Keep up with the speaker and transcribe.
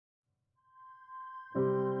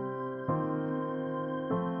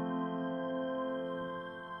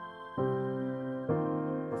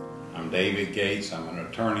David Gates. I'm an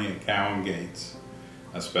attorney at CowanGates.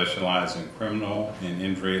 I specialize in criminal and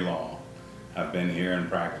injury law. I've been here in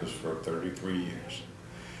practice for 33 years.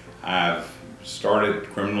 I've started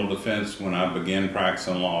criminal defense when I began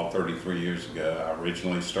practicing law 33 years ago. I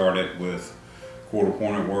originally started with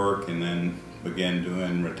court-appointed work and then began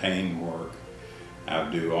doing retained work. I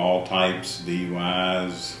do all types,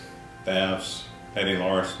 DUIs, thefts, petty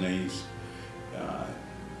larcenies,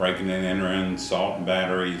 breaking and entering, assault and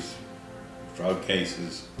batteries, drug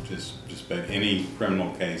cases, just about any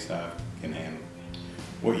criminal case I can handle.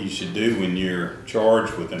 What you should do when you're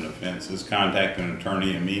charged with an offense is contact an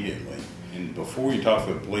attorney immediately. And before you talk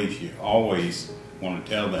to the police, you always want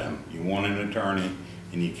to tell them you want an attorney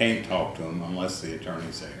and you can't talk to them unless the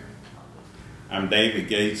attorney's there. I'm David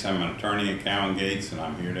Gates. I'm an attorney at CowanGates and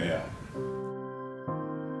I'm here to help.